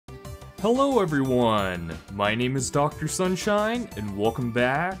Hello everyone, my name is Dr. Sunshine, and welcome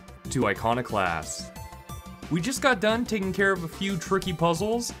back to Iconoclasts. We just got done taking care of a few tricky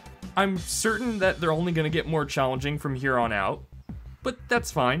puzzles. I'm certain that they're only gonna get more challenging from here on out, but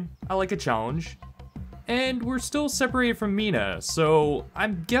that's fine, I like a challenge. And we're still separated from Mina, so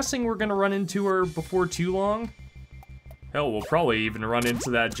I'm guessing we're gonna run into her before too long. Hell, we'll probably even run into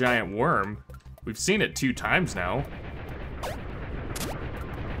that giant worm. We've seen it 2 times now.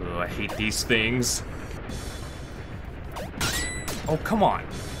 Ugh, I hate these things. Oh, come on.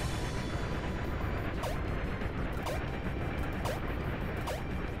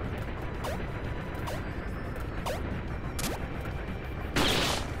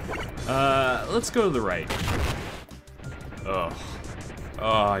 Let's go to the right. Ugh.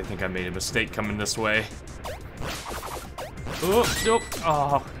 Oh, I think I made a mistake coming this way. Oh, nope.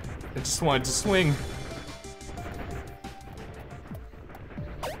 Oh, I just wanted to swing.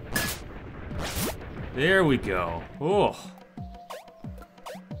 There we go. Oh.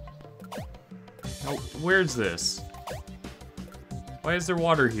 Oh, where's this? Why is there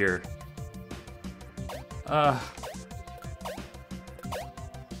water here?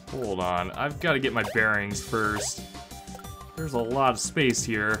 Hold on. I've got to get my bearings first. There's a lot of space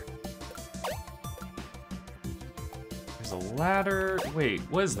here. There's a ladder. Wait,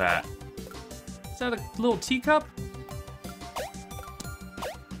 what is that? Is that a little teacup?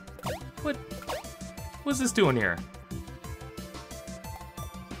 What's this doing here?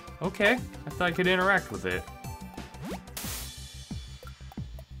 Okay, I thought I could interact with it.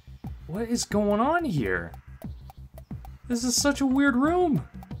 What is going on here? This is such a weird room.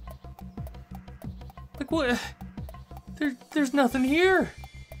 Like what? There's nothing here.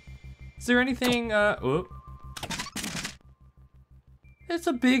 Is there anything, oh. It's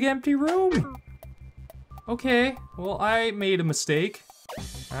a big empty room. Okay, well I made a mistake.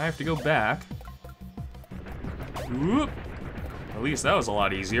 I have to go back. Whoop. At least that was a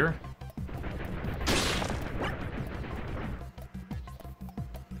lot easier.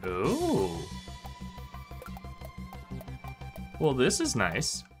 Oh. Well, this is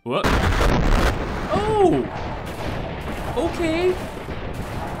nice. What? Oh! Okay.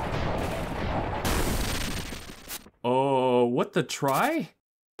 Oh, what the try?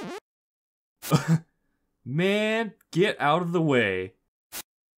 Man, get out of the way.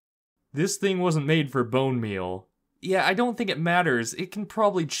 This thing wasn't made for bone meal. Yeah, I don't think it matters. It can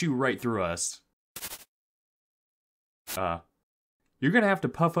probably chew right through us. You're gonna have to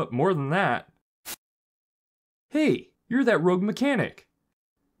puff up more than that. Hey, you're that rogue mechanic.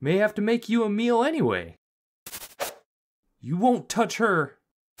 May have to make you a meal anyway. You won't touch her.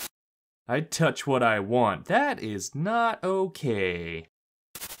 I touch what I want. That is not okay.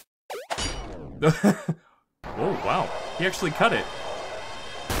 Oh, wow. He actually cut it.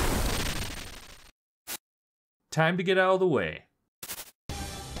 Time to get out of the way.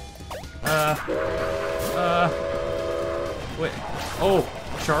 Wait. Oh,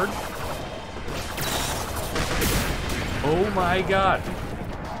 charge? Oh my god.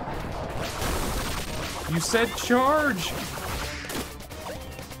 You said charge!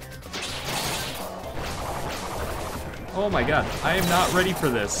 Oh my god, I am not ready for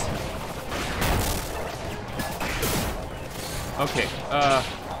this. Okay,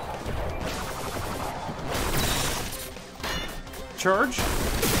 charge?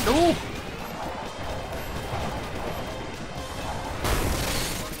 No!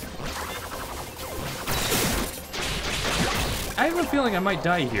 I have a feeling I might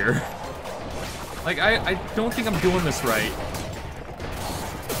die here. Like, I don't think I'm doing this right.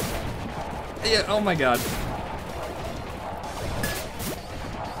 Yeah, oh my god.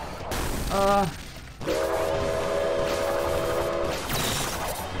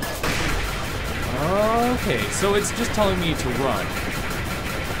 Okay, so it's just telling me to run.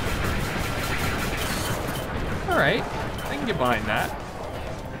 Alright, I can get behind that.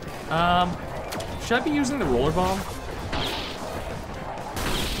 Should I be using the roller bomb?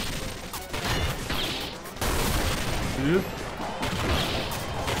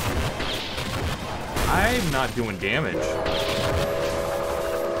 I'm not doing damage.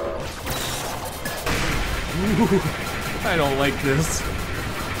 Ooh, I don't like this.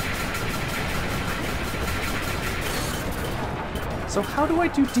 So how do I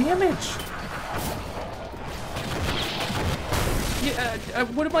do damage? Yeah,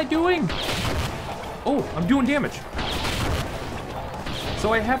 what am I doing? Oh, I'm doing damage.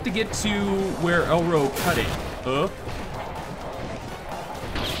 So I have to get to where Elro cut it. Oh,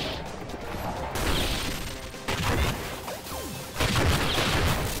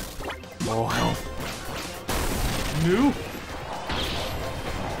 health. No.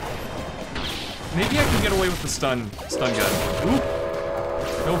 maybe I can get away with the stun gun. Ooh.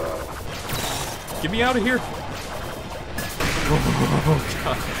 No. Get me out of here. Oh,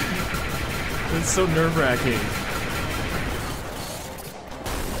 God. That's so nerve-wracking.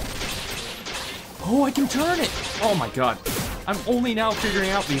 Oh, I can turn it! Oh my God. I'm only now figuring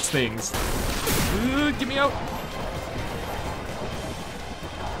out these things. Get me out.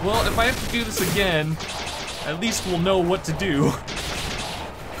 Well, if I have to do this again, at least we'll know what to do.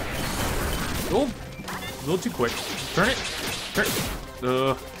 Oh, a little too quick. Turn it. Turn it.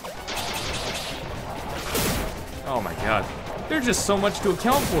 Oh my God. There's just so much to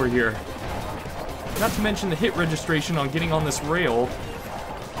account for here. Not to mention the hit registration on getting on this rail.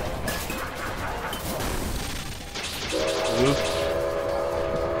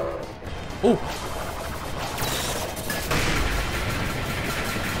 Oh.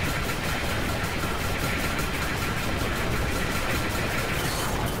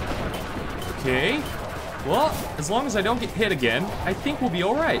 Okay. Well, as long as I don't get hit again, I think we'll be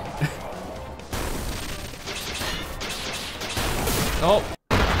all right. Oh.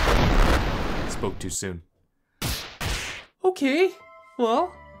 Spoke too soon. Okay.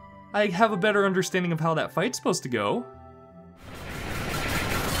 Well, I have a better understanding of how that fight's supposed to go.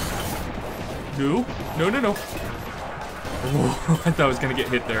 No. No, no, no. Oh, I thought I was gonna get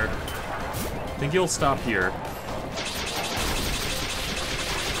hit there. I think he'll stop here.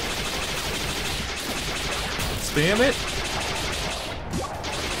 Spam it.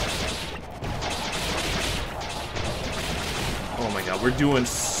 Oh my God, we're doing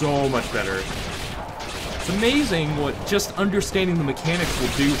so much better. It's amazing what just understanding the mechanics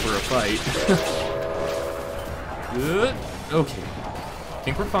will do for a fight. Good. Okay. I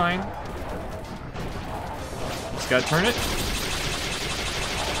think we're fine. Just gotta turn it.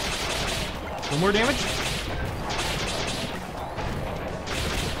 One more damage.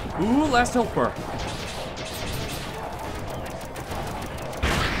 Ooh, last health bar.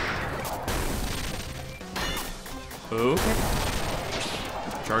 Okay.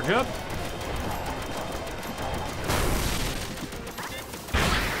 Charge up.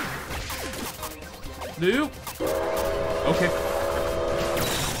 Nope. Okay.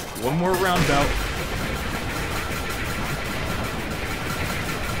 One more roundabout.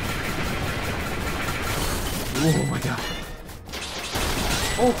 Oh my God.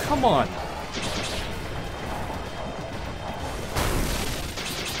 Oh, come on.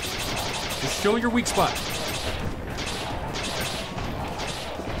 Just show your weak spot.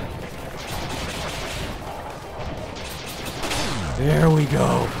 There we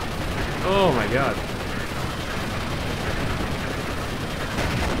go. Oh my God.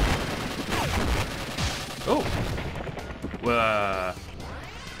 Oh.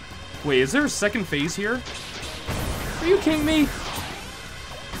 Wait, is there a second phase here? Are you kidding me?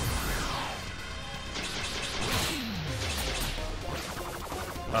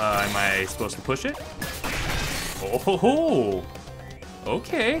 Am I supposed to push it? Oh ho ho!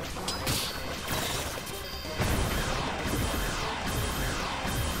 Okay.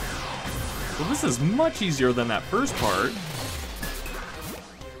 Well, this is much easier than that first part.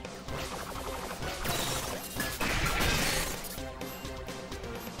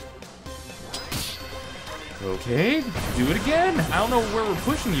 Okay, do it again. I don't know where we're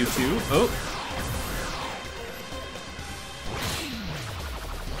pushing you to. Oh.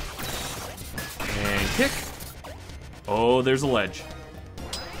 And kick. Oh, there's a ledge.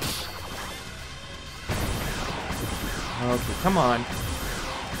 Okay, come on.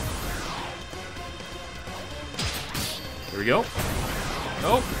 Here we go.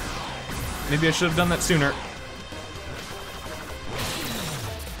 Oh. Maybe I should have done that sooner.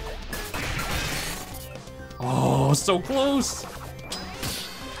 Oh, so close!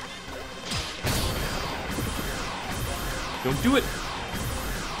 Don't do it!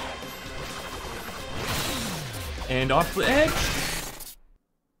 And off the edge!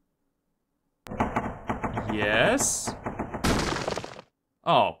 Yes?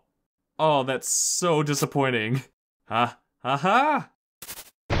 Oh. Oh, that's so disappointing. Ha ha ha!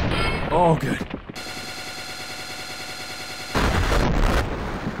 Oh, good.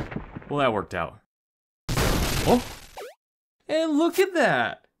 Well, that worked out. Oh, and look at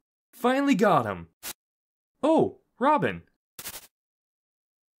that! Finally got him. Oh, Robin.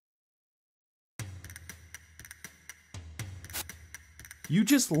 You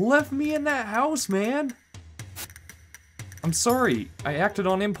just left me in that house, man. I'm sorry, I acted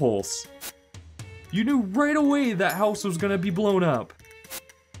on impulse. You knew right away that house was gonna be blown up.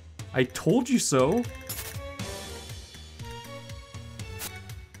 I told you so.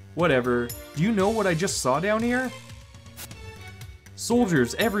 Whatever. Do you know what I just saw down here?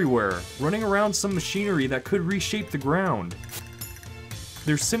 Soldiers everywhere, running around some machinery that could reshape the ground.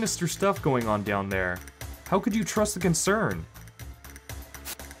 There's sinister stuff going on down there. How could you trust the concern?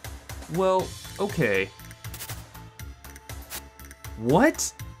 Well, okay.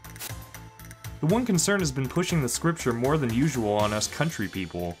 What? The one concern has been pushing the scripture more than usual on us country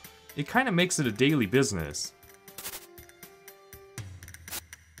people. It kind of makes it a daily business.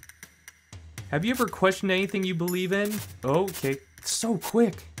 Have you ever questioned anything you believe in? Oh, okay, so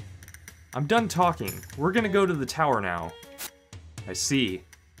quick. I'm done talking. We're gonna go to the tower now. I see.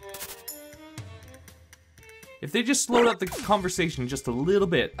 If they just slowed up the conversation just a little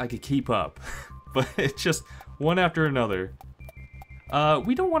bit, I could keep up. But it's just one after another.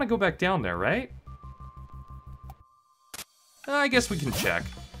 We don't want to go back down there, right? I guess we can check.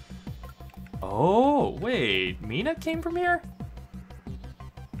 Oh, wait, Mina came from here?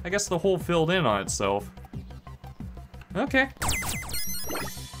 I guess the hole filled in on itself. Okay.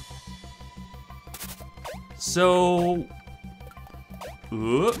 So...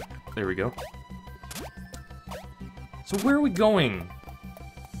 there we go. So where are we going?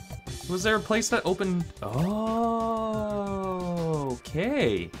 Was there a place that opened? Oh,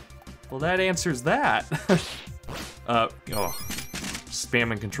 okay. Well, that answers that. Oh,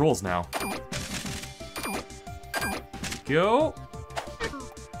 spamming controls now. Go.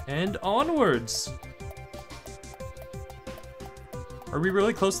 And onwards. Are we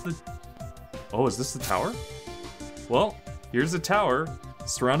really close to the... Oh, is this the tower? Well, here's the tower,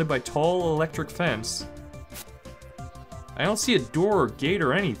 surrounded by tall electric fence. I don't see a door or gate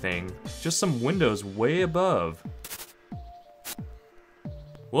or anything, just some windows way above.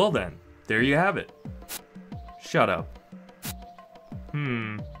 Well then, there you have it. Shut up.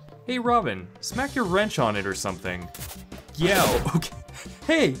 Hey Robin, smack your wrench on it or something. Yeah, okay.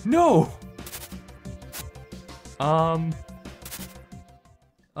 Hey, no!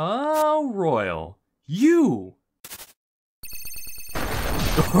 Oh, Royal. You!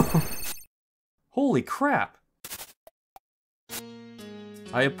 Holy crap.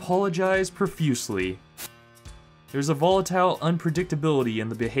 I apologize profusely. There's a volatile unpredictability in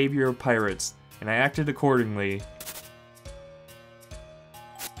the behavior of pirates, and I acted accordingly.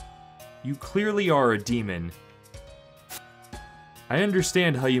 You clearly are a demon. I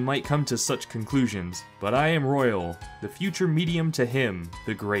understand how you might come to such conclusions, but I am Royal, the future medium to him,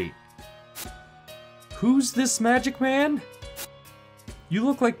 the Great. Who's this magic man? You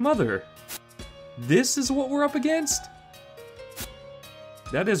look like Mother. This is what we're up against?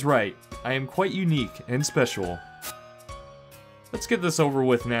 That is right. I am quite unique and special. Let's get this over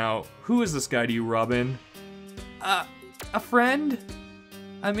with now. Who is this guy to you, Robin? A friend?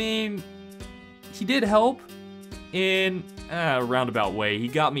 I mean, he did help in a roundabout way. He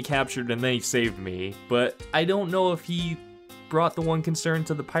got me captured and then he saved me, but I don't know if he brought the one concern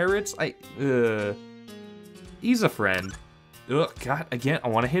to the pirates. He's a friend. Ugh, God, again, I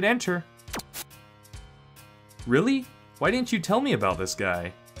want to hit enter. Really? Why didn't you tell me about this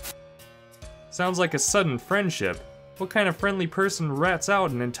guy? Sounds like a sudden friendship. What kind of friendly person rats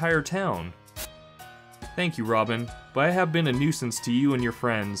out an entire town? Thank you, Robin, but I have been a nuisance to you and your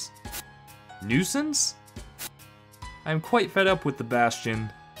friends. Nuisance? I'm quite fed up with the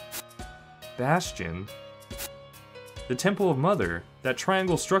Bastion. Bastion? The Temple of Mother, that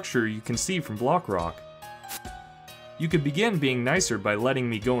triangle structure you can see from Block Rock. You could begin being nicer by letting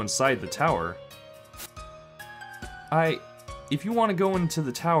me go inside the tower. If you want to go into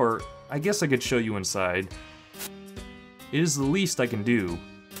the tower, I guess I could show you inside. It is the least I can do.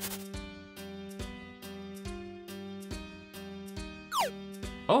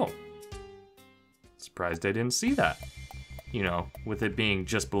 Oh. Surprised I didn't see that. You know, with it being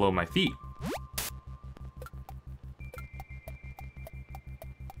just below my feet.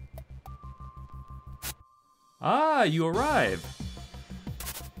 Ah, you arrive.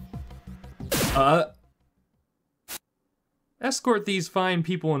 Escort these fine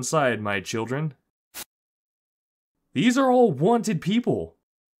people inside, my children. These are all wanted people.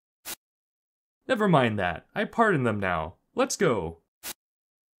 Never mind that. I pardon them now. Let's go.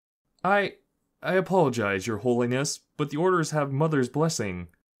 I apologize, Your Holiness, but the orders have Mother's blessing.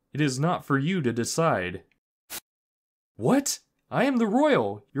 It is not for you to decide. What? I am the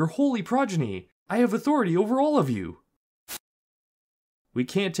Royal, your holy progeny. I have authority over all of you. We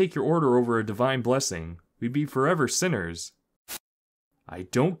can't take your order over a divine blessing. We'd be forever sinners. I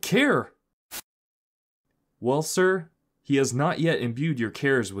don't care. Well, sir, he has not yet imbued your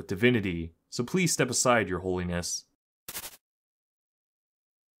cares with divinity, so please step aside, Your Holiness.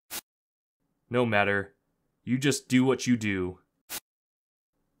 No matter. You just do what you do.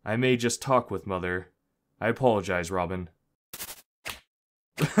 I may just talk with Mother. I apologize, Robin.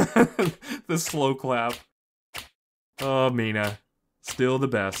 The slow clap. Oh, Mina. Still the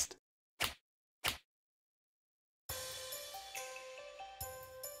best.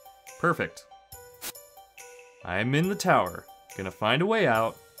 Perfect. I'm in the tower. Gonna find a way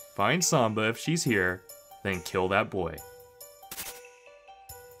out, find Samba if she's here, then kill that boy.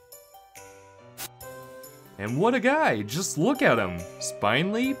 And what a guy! Just look at him.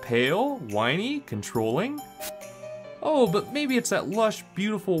 Spindly, pale, whiny, controlling. Oh, but maybe it's that lush,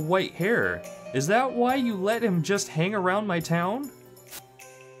 beautiful white hair. Is that why you let him just hang around my town?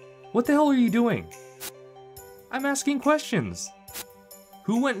 What the hell are you doing? I'm asking questions.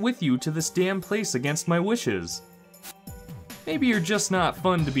 Who went with you to this damn place against my wishes? Maybe you're just not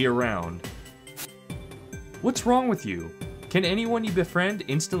fun to be around. What's wrong with you? Can anyone you befriend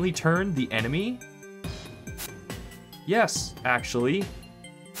instantly turn the enemy? Yes, actually.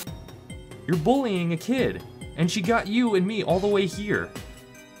 You're bullying a kid, and she got you and me all the way here.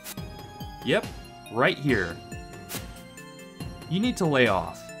 Yep, right here. You need to lay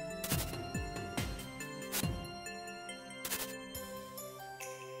off.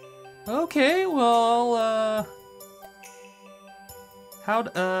 Okay, well,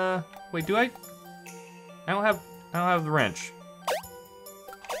 wait, do I don't have the wrench.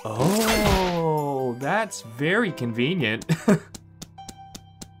 Oh, that's very convenient.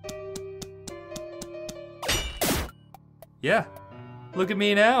 Yeah, look at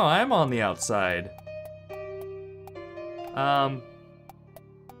me now, I'm on the outside.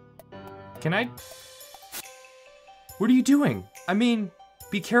 Can I? What are you doing? I mean,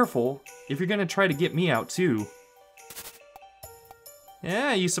 be careful if you're gonna try to get me out too.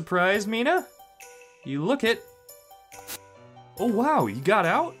 Yeah, you surprised, Mina? You look it. Oh wow, you got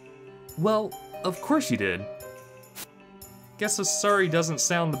out? Well, of course you did. Guess a sorry doesn't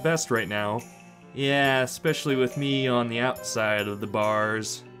sound the best right now. Yeah, especially with me on the outside of the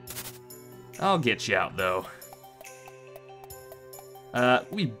bars. I'll get you out though.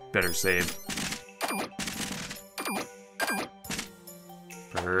 We better save.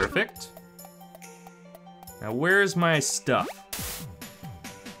 Perfect. Now where's my stuff?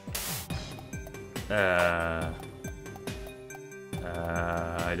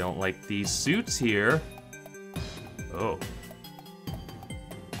 I don't like these suits here. Oh.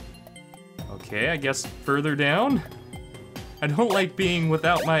 Okay, I guess further down? I don't like being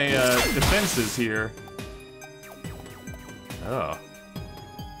without my defenses here. Oh.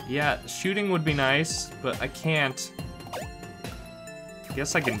 Yeah, shooting would be nice, but I can't. I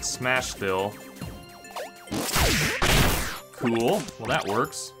guess I can smash still. Cool, well that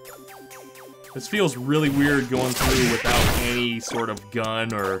works. This feels really weird going through without any sort of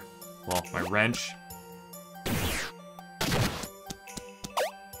gun or, well, my wrench. I'm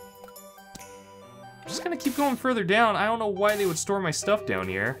just gonna keep going further down. I don't know why they would store my stuff down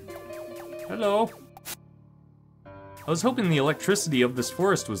here. Hello. I was hoping the electricity of this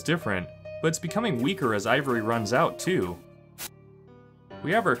forest was different, but it's becoming weaker as ivory runs out too.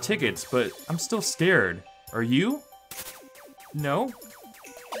 We have our tickets, but I'm still scared. Are you? No?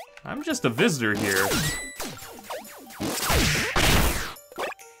 I'm just a visitor here.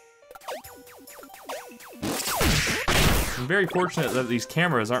 I'm very fortunate that these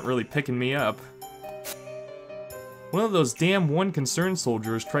cameras aren't really picking me up. One of those damn one concerned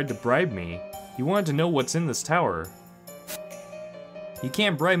soldiers tried to bribe me. He wanted to know what's in this tower. You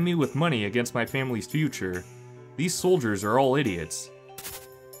can't bribe me with money against my family's future. These soldiers are all idiots.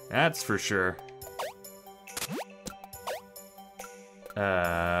 That's for sure.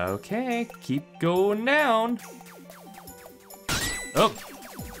 Okay, keep going down. Oh.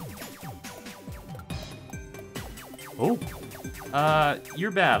 Oh.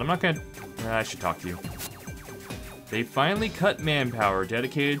 You're bad. I'm not gonna... I should talk to you. They finally cut manpower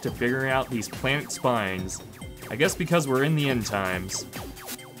dedicated to figuring out these planet spines. I guess because we're in the end times.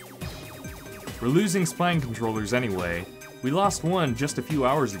 We're losing spine controllers anyway. We lost one just a few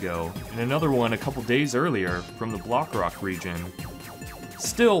hours ago, and another one a couple days earlier from the Block Rock region.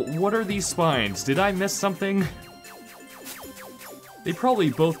 Still, what are these spines? Did I miss something? They probably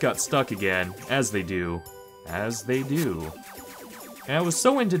both got stuck again, as they do. As they do. And I was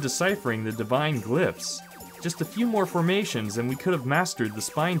so into deciphering the divine glyphs. Just a few more formations and we could have mastered the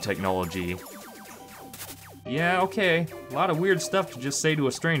spine technology. Yeah, okay. A lot of weird stuff to just say to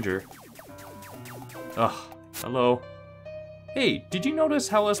a stranger. Ugh, hello. Hey, did you notice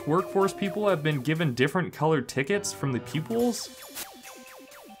how us workforce people have been given different colored tickets from the pupils?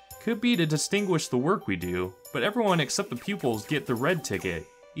 Could be to distinguish the work we do, but everyone except the pupils get the red ticket,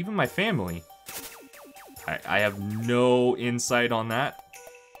 even my family. I have no insight on that.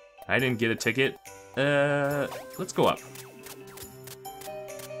 I didn't get a ticket. Let's go up.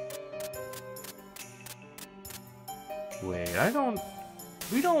 Wait,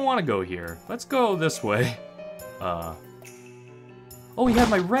 we don't want to go here. Let's go this way. Oh, he had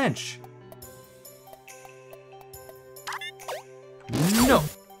my wrench. No.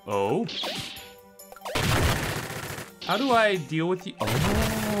 Oh. How do I deal with you?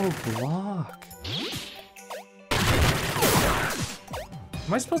 Oh, block.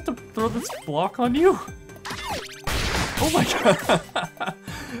 Am I supposed to throw this block on you? Oh my god.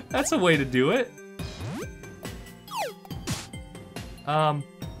 That's a way to do it.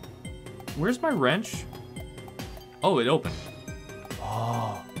 Where's my wrench? Oh, it opened.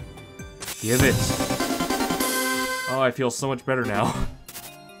 Oh. Give it. Oh, I feel so much better now.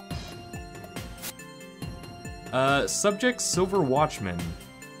 Subject Silver Watchman.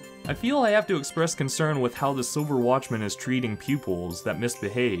 I feel I have to express concern with how the Silver Watchman is treating pupils that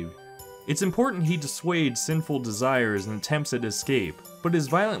misbehave. It's important he dissuades sinful desires and attempts at escape, but his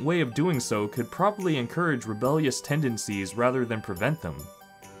violent way of doing so could probably encourage rebellious tendencies rather than prevent them.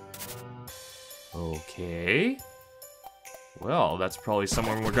 Okay. Well, that's probably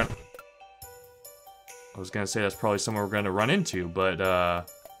someone we're gonna... I was gonna say that's probably someone we're gonna run into, but,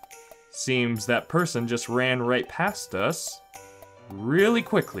 seems that person just ran right past us really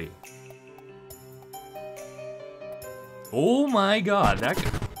quickly. Oh my god, that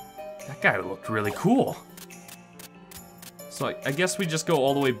guy looked really cool. So I guess we just go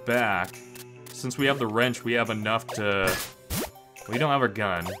all the way back. Since we have the wrench, we have enough to... We don't have a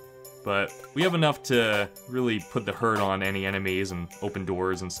gun, but we have enough to really put the hurt on any enemies and open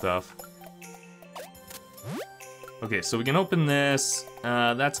doors and stuff. Okay, so we can open this.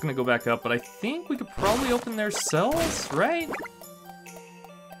 That's gonna go back up, but I think we could probably open their cells, right?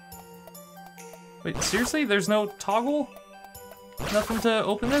 Wait, seriously? There's no toggle? Nothing to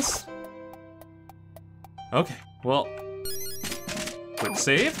open this? Okay, well, quick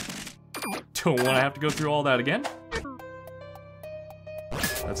save. Don't want to have to go through all that again.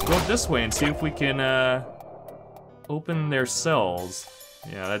 Let's go up this way and see if we can open their cells.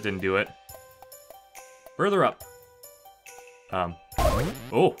 Yeah, that didn't do it. Further up.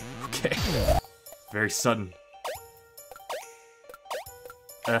 Oh, okay. Very sudden.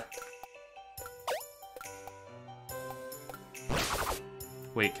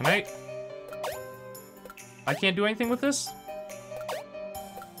 Wait, can I can't do anything with this?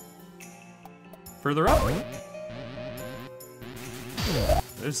 Further up?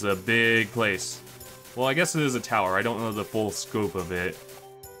 This is a big place. Well, I guess it is a tower. I don't know the full scope of it.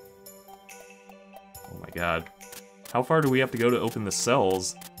 Oh my god. How far do we have to go to open the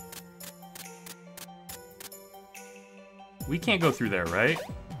cells? We can't go through there, right?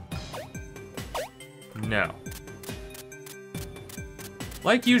 No.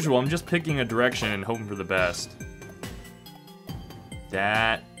 Like usual, I'm just picking a direction and hoping for the best.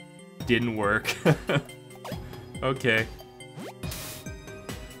 That didn't work. Okay.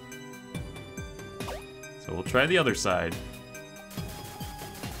 So we'll try the other side.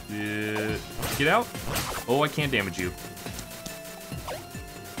 Get out. Oh, I can't damage you.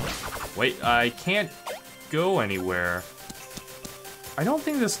 Wait, I can't go anywhere. I don't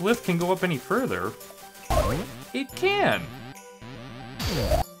think this lift can go up any further. It can.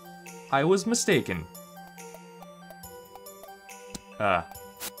 I was mistaken.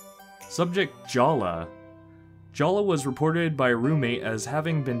 Subject Jala. Jala was reported by a roommate as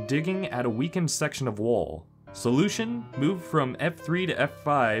having been digging at a weakened section of wall. Solution: move from F3 to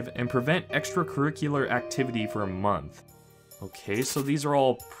F5 and prevent extracurricular activity for a month. Okay, so these are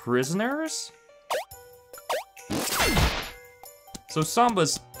all prisoners? So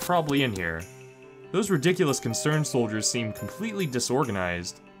Samba's probably in here. Those ridiculous concerned soldiers seem completely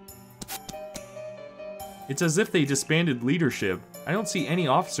disorganized. It's as if they disbanded leadership. I don't see any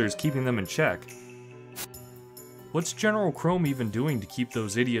officers keeping them in check. What's General Chrome even doing to keep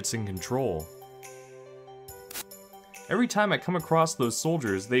those idiots in control? Every time I come across those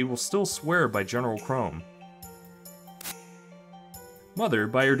soldiers, they will still swear by General Chrome. Mother,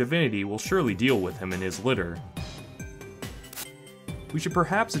 by her divinity, will surely deal with him and his litter. We should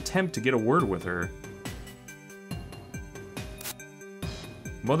perhaps attempt to get a word with her.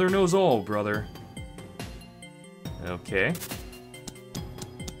 Mother knows all, brother. Okay.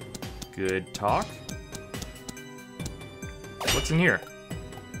 Good talk. What's in here?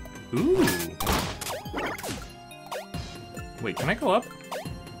 Ooh. Wait, can I go up?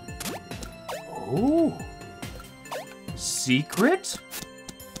 Oh. Secret?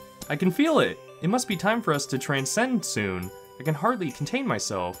 I can feel it. It must be time for us to transcend soon. I can hardly contain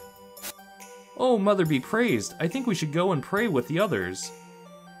myself. Oh, Mother be praised. I think we should go and pray with the others.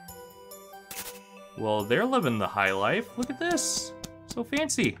 Well, they're living the high life. Look at this. So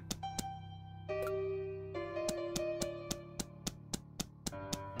fancy.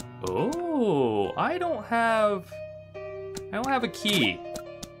 I don't have a key.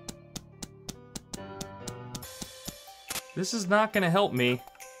 This is not gonna help me.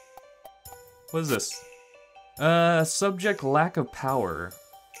 What is this? Subject lack of power.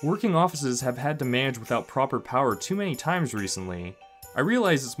 Working offices have had to manage without proper power too many times recently. I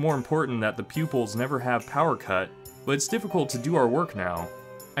realize it's more important that the pupils never have power cut, but it's difficult to do our work now.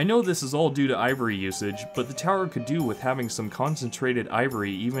 I know this is all due to ivory usage, but the tower could do with having some concentrated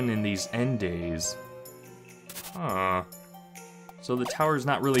ivory even in these end days. Huh. So the tower's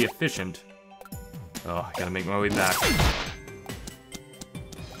not really efficient. Oh, I gotta make my way back.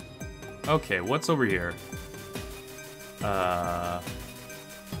 Okay, what's over here? Oh.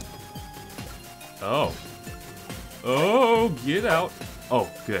 Oh, get out.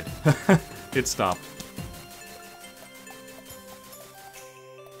 Oh, good. It stopped.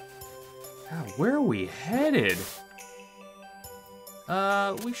 God, where are we headed?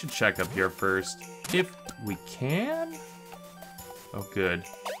 We should check up here first. If we can? Oh, good.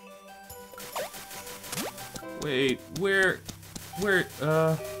 Wait, where,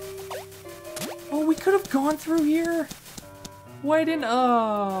 oh, we could have gone through here? Why didn't,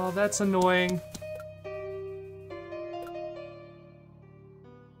 oh, that's annoying.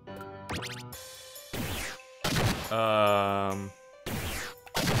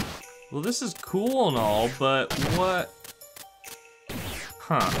 Well, this is cool and all, but what?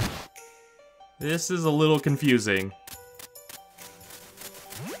 Huh. This is a little confusing.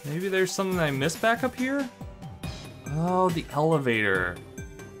 Maybe there's something I missed back up here? Oh, the elevator.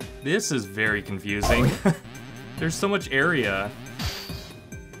 This is very confusing. There's so much area.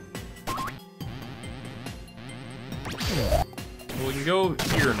 Well, we can go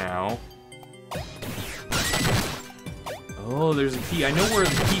here now. Oh, there's a key. I know where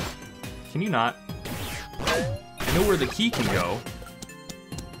the key... Can you not? I know where the key can go.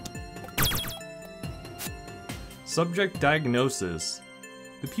 Subject diagnosis.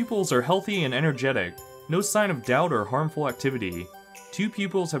 The pupils are healthy and energetic. No sign of doubt or harmful activity. 2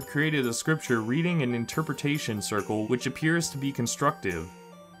 pupils have created a scripture reading and interpretation circle which appears to be constructive.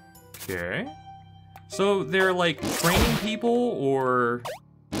 Okay. So they're like training people, or...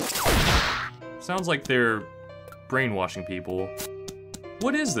 Sounds like they're brainwashing people.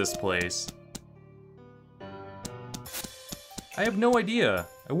 What is this place? I have no idea.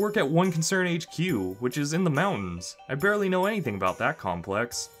 I work at One Concern HQ, which is in the mountains. I barely know anything about that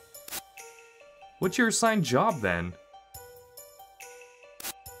complex. What's your assigned job then?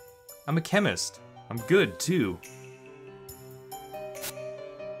 I'm a chemist. I'm good too.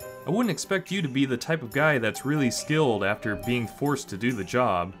 I wouldn't expect you to be the type of guy that's really skilled after being forced to do the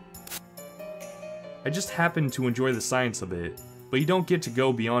job. I just happen to enjoy the science of it, but you don't get to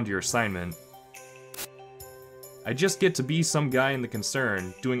go beyond your assignment. I just get to be some guy in the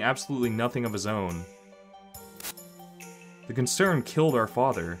concern, doing absolutely nothing of his own. The concern killed our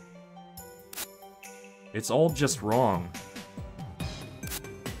father. It's all just wrong.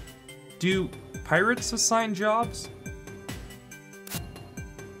 Do pirates assign jobs?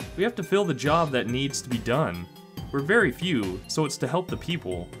 We have to fill the job that needs to be done. We're very few, so it's to help the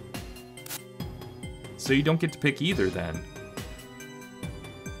people. So you don't get to pick either then.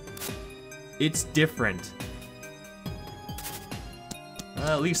 It's different.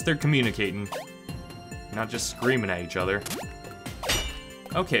 At least they're communicating. Not just screaming at each other.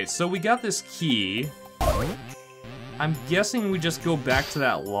 Okay, so we got this key. I'm guessing we just go back to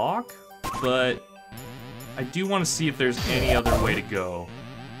that lock, but I do want to see if there's any other way to go.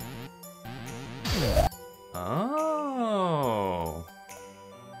 Oh.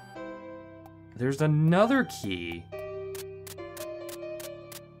 There's another key.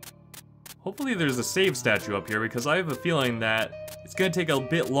 Hopefully there's a save statue up here, because I have a feeling that it's gonna take a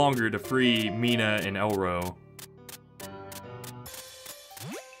bit longer to free Mina and Elro.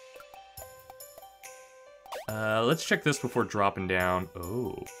 Let's check this before dropping down.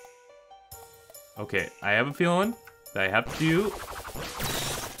 Oh. Okay, I have a feeling that I have to do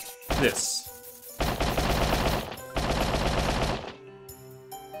this.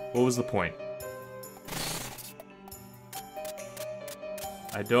 What was the point?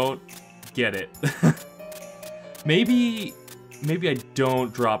 I don't get it. Maybe I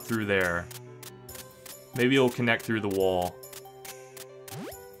don't drop through there. Maybe it'll connect through the wall.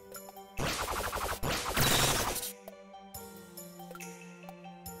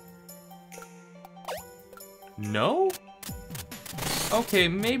 No? Okay,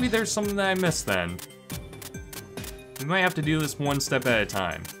 maybe there's something that I missed then. We might have to do this one step at a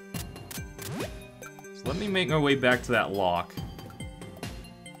time. So let me make my way back to that lock.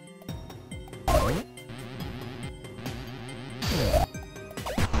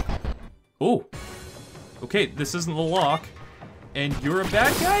 Oh, Okay, this isn't the lock. And you're a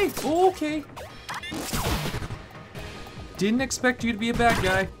bad guy? Oh, okay. Didn't expect you to be a bad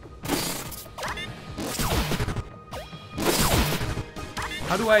guy.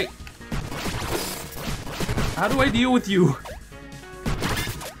 How do I deal with you?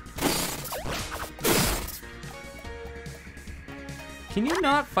 Can you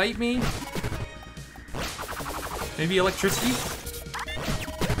not fight me? Maybe electricity?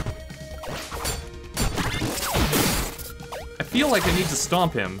 I feel like I need to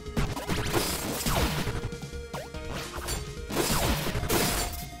stomp him.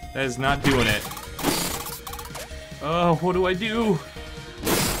 That is not doing it. Oh, what do I do?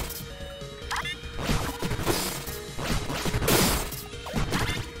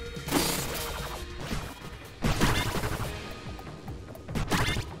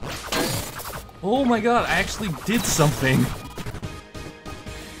 Oh my god, I actually did something.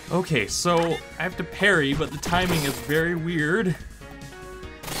 Okay, so I have to parry, but the timing is very weird.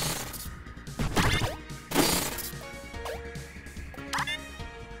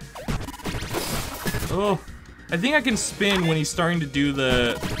 Oh, I think I can spin when he's starting to do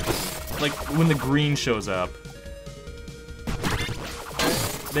the, like, when the green shows up.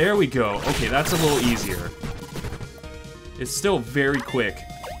 There we go. Okay, that's a little easier. It's still very quick.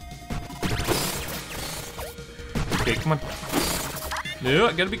 Okay, come on. No,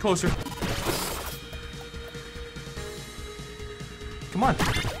 I gotta be closer. Come on.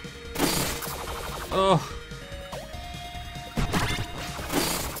 Oh.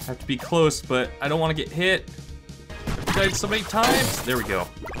 I have to be close, but I don't want to get hit. I've died so many times. There we go.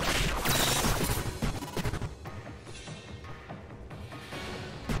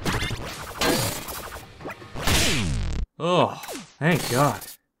 Oh, thank God.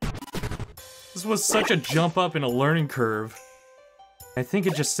 This was such a jump up in a learning curve. I think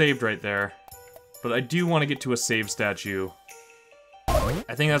it just saved right there. But I do want to get to a save statue.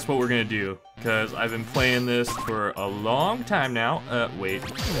 I think that's what we're gonna do, because I've been playing this for a long time now. Wait.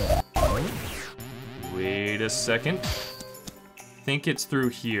 Wait a second. I think it's through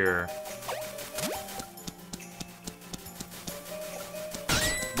here.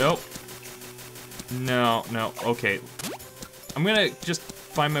 Nope. No, no, okay. I'm gonna just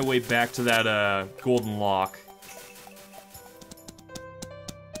find my way back to that, golden lock.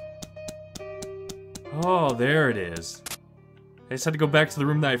 Oh, there it is. I just had to go back to the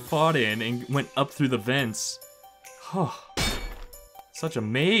room that I fought in and went up through the vents. Oh, such a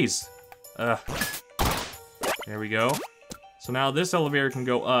maze. There we go. So now this elevator can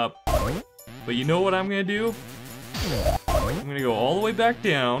go up. But you know what I'm gonna do? I'm gonna go all the way back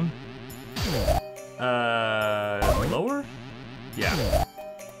down. Lower? Yeah.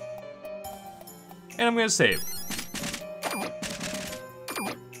 And I'm gonna save.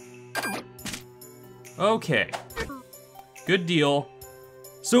 Okay. Good deal.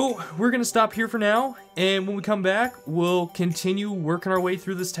 So, we're gonna stop here for now, and when we come back, we'll continue working our way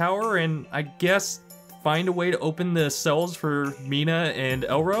through this tower, and I guess find a way to open the cells for Mina and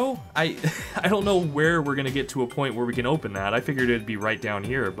Elro. I don't know where we're gonna get to a point where we can open that. I figured it'd be right down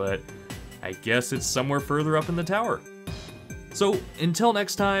here, but I guess it's somewhere further up in the tower. So, until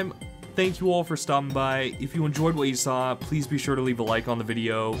next time, thank you all for stopping by. If you enjoyed what you saw, please be sure to leave a like on the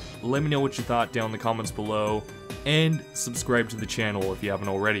video. Let me know what you thought down in the comments below. And subscribe to the channel if you haven't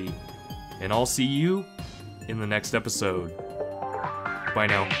already. And I'll see you in the next episode. Bye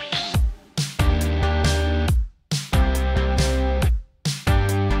now.